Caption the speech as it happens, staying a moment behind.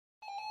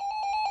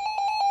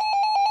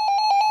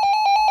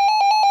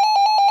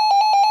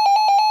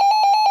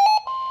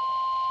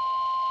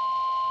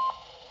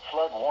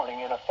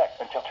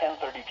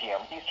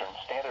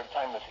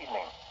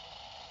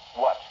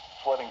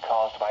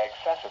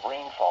excessive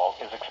rainfall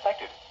is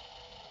expected.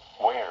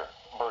 Where?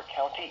 Burke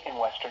County in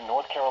western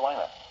North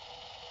Carolina.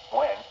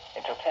 When?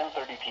 Until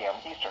 10:30 p.m.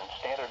 Eastern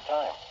Standard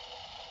Time.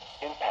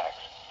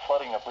 Impacts: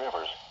 flooding of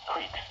rivers,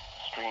 creeks,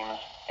 streams,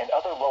 and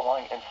other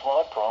low-lying and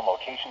flood-prone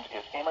locations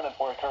is imminent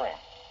or occurring.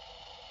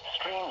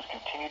 Streams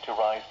continue to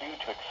rise due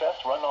to excess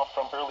runoff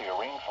from earlier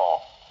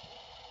rainfall.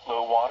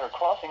 Low water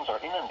crossings are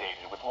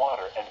inundated with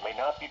water and may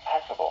not be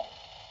passable.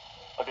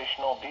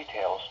 Additional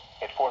details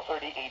at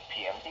 4:38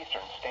 p.m.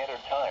 Eastern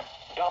Standard Time.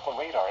 Doppler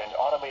radar and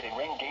automated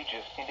rain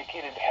gauges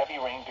indicated heavy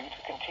rain due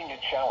to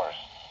continued showers.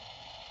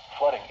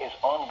 Flooding is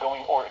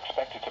ongoing or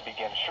expected to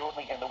begin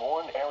shortly in the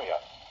warned area.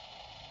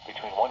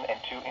 Between 1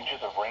 and 2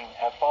 inches of rain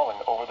have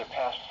fallen over the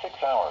past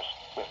 6 hours,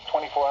 with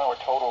 24-hour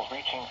totals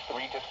reaching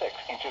 3 to 6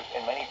 inches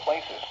in many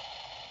places.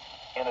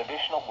 An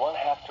additional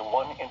 1/2 to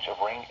 1 inch of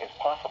rain is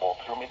possible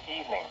through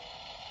mid-evening.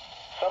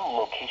 Some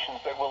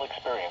locations that will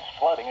experience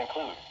flooding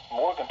include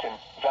Morganton,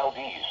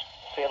 Valdez,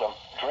 Salem,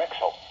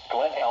 Drexel,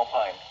 Glen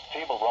Alpine,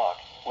 Table Rock,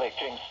 Lake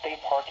James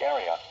State Park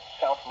area,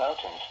 South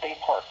Mountain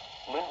State Park,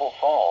 Linville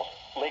Falls,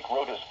 Lake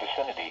Rhoda's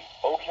vicinity,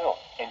 Oak Hill,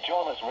 and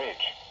Jonas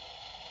Ridge.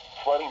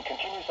 Flooding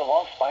continues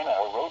along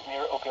Spinauer Road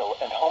near Oak Hill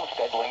and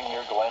Homestead Lane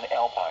near Glen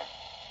Alpine.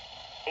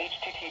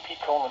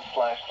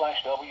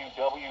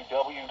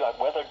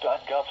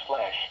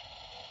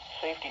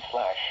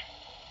 http://www.weather.gov/safety/flood.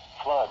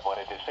 When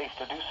it is safe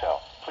to do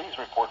so, please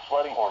report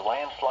flooding or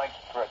landslides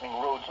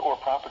threatening roads or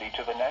property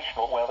to the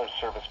National Weather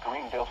Service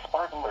Greenville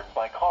Spartanburg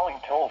by calling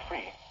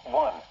toll-free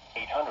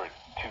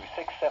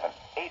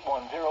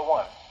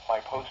 1-800-267-8101, by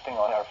posting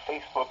on our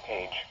Facebook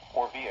page,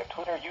 or via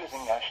Twitter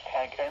using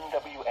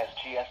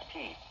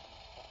 #NWSGSP.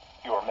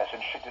 Your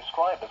message should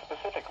describe the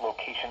specific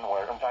location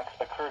where impacts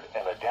occurred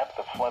and the depth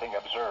of flooding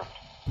observed.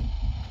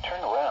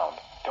 Turn around.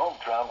 Don't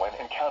drown when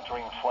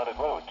encountering flooded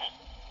roads.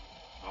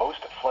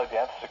 Most flood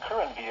deaths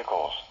occur in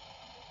vehicles.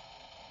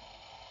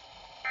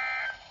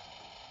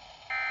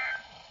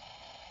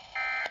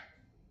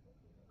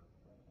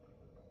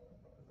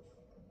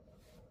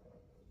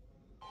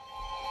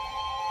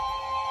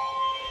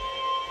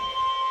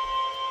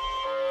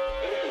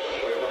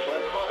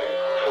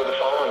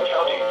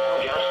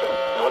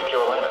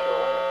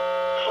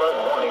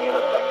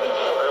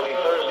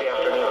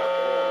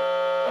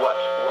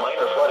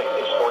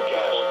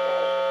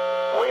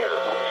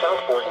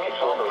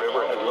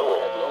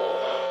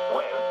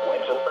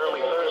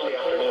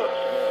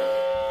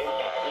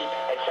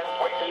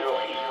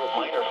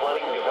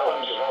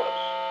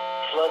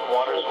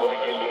 Floodwaters will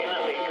begin to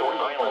inundate Goat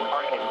Island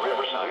Park and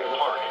Riverside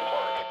Park.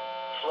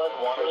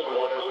 Floodwaters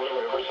will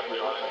approach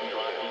Riverside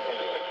Drive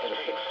and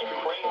 6th in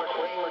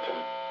Cramerton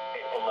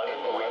at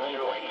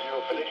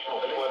 11:10.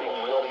 Additional flooding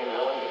will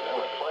develop.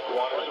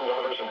 Floodwaters will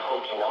approach and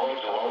coach along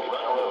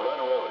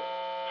Run Road.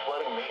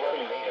 Flooding may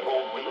at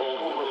Old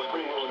School Road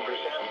Bridge near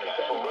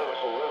Sandcastle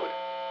Road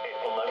at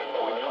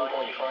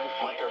 11:25.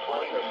 Minor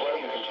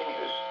flooding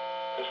continues.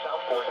 The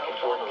South Fork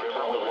toward the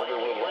river will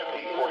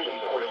likely inundate portions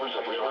of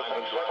Riverside Drive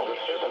and several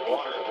inches of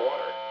water.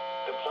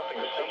 The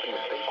pumping station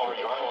at Far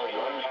Drive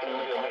runs in the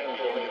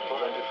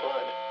began to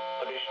flood.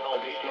 Additional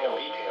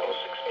details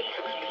 6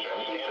 p.m.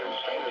 Eastern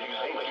Standard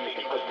Time was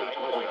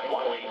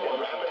 8.1 feet and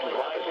rapidly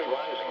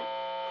rising.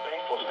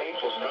 Bank was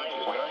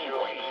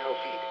 9.0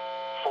 feet.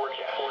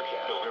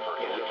 Forecast. The river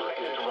is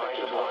expected to rise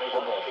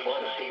above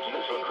flood stage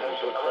this evening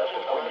to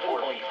 11.4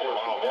 feet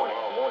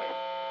tomorrow morning.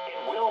 It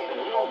will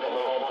fall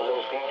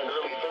below stage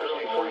early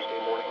Thursday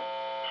morning.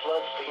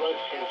 Flood stage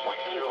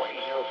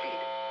 6.0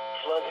 feet.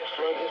 Flood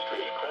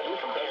history. Present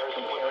compares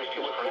to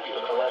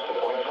previous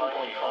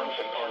 11.5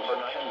 September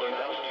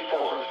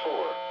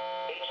 2004.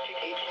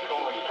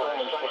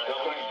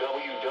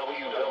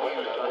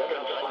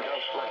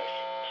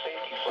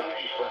 http://www.weather.gov/safety/.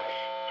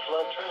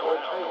 Flood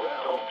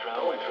turnaround. Don't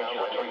drown when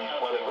entering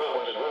flooded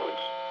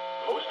roads.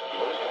 Most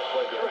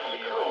flood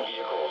current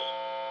vehicles.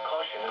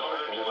 Caution is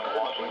urged when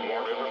walking near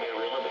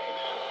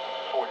riverbanks.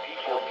 For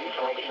detailed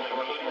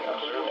information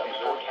including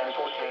forecast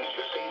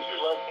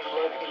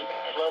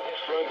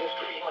flood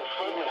history,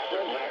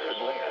 flood layers,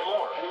 and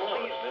more,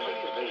 please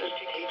visit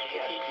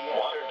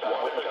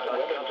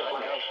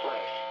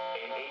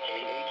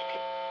http://water.weather.gov/AHP.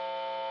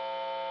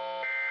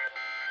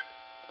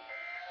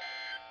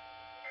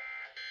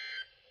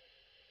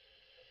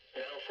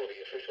 Now for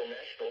the official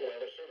National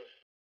Weather Service.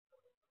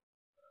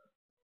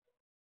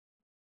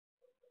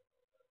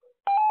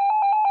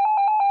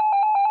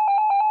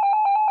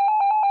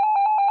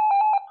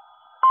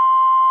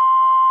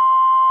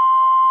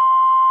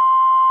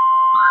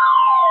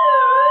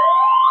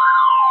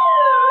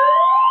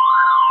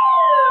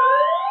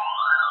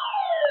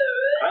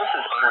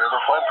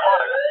 Flood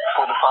product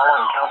for the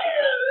following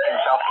counties in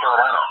South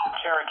Carolina,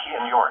 Cherokee,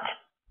 and York.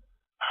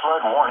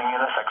 Flood warning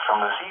in effect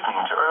from this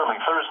evening to early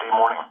Thursday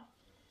morning.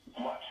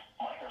 What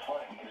minor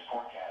flooding is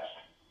forecast?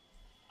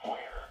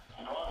 Where?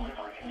 Broad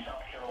River in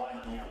South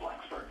Carolina near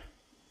Blacksburg.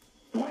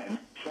 When?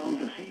 From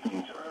this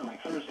evening to early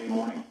Thursday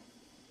morning.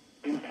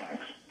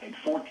 Impacts at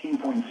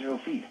 14.0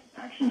 feet.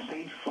 Action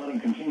stage flooding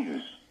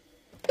continues.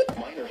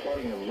 Minor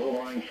flooding of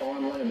low-lying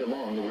farmland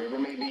along the river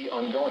may be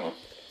ongoing.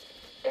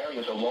 Areas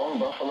stages along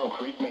Buffalo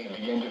Creek may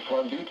begin to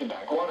flood due to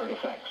backwater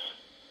effects.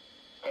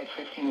 At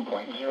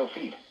 15.0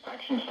 feet,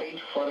 action stage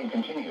flooding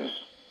continues.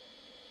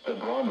 The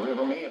Broad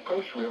River may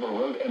approach River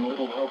Road and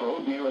Little Hope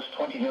Road near us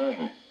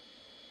 29.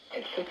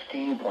 At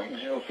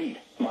 16.0 feet,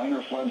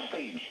 minor flood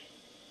stage.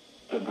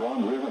 The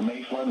Broad River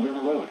may flood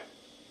River Road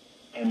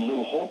and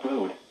Little Hope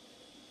Road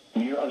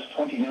near us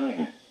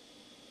 29.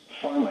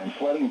 Farmland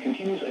flooding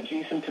continues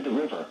adjacent to the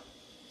river.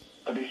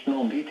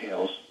 Additional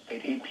details,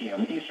 at 8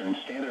 p.m. Eastern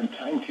Standard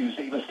Time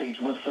Tuesday, the stage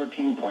was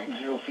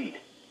 13.0 feet.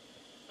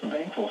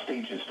 Bankfull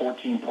stage is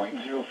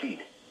 14.0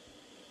 feet.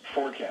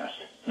 Forecast,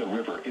 the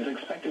river is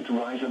expected to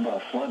rise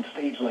above flood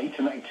stage late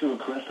tonight to a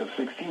crest of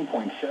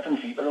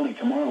 16.7 feet early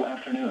tomorrow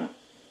afternoon.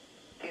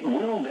 It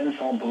will then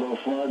fall below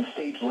flood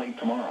stage late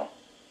tomorrow.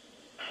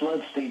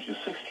 Flood stage is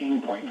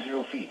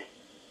 16.0 feet.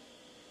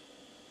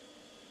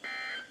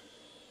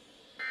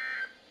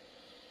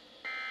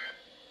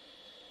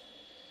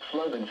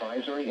 Flood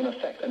advisory in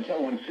effect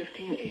until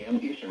 1:15 a.m.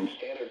 Eastern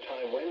Standard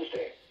Time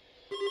Wednesday.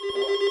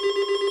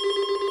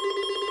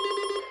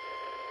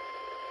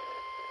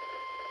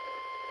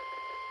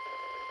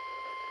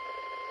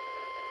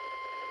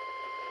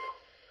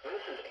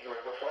 This is a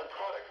river flood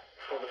product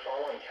for the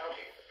following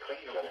county: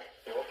 Cleveland,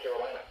 North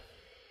Carolina.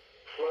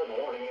 Flood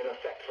warning in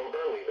effect from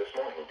early this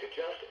morning to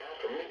just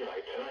after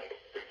midnight tonight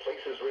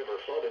replaces river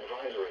flood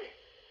advisory.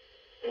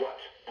 What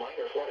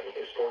minor flooding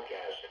is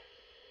forecast?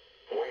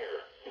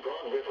 Where?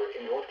 Broad River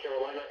in North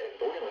Carolina and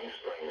Boiling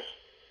Springs.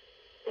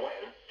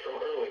 When? From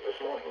early this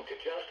morning to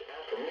just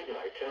after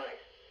midnight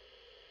tonight.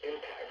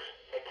 Impacts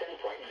at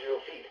 10.0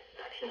 feet.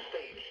 Action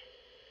stage.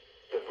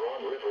 The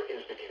Broad River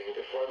is beginning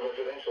to flood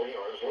residential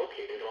yards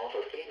located off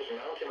of Ames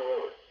Mountain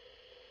Road.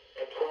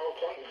 At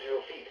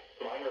 12.0 feet.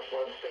 Minor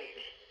flood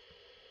stage.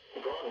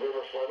 Broad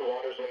River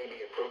floodwaters may be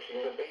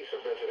approaching the base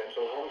of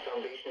residential home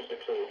foundations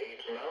between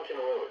Ames Mountain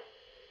Road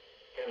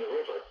and the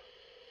river.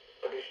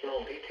 Additional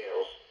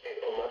details, at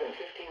 11:15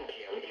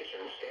 p.m.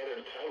 Eastern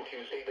Standard Time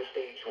Tuesday, the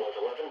stage was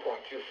 11.2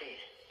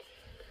 feet.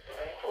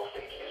 Bankfull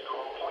stage is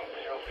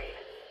 12.0 feet.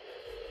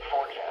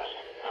 Forecast,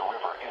 the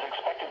river is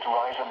expected to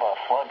rise above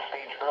flood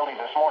stage early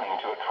this morning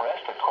to a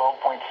crest of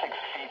 12.6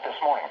 feet this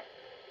morning.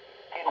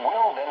 It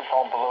will then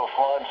fall below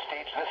flood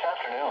stage this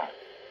afternoon.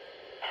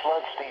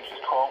 Flood stage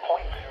is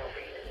 12.0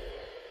 feet.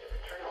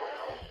 Turn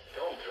around,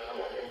 don't drown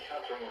when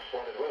encountering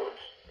flooded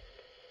roads.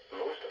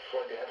 Most of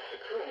flood deaths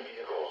occur in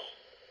vehicles.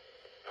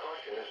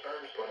 Caution is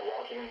urged when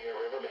walking near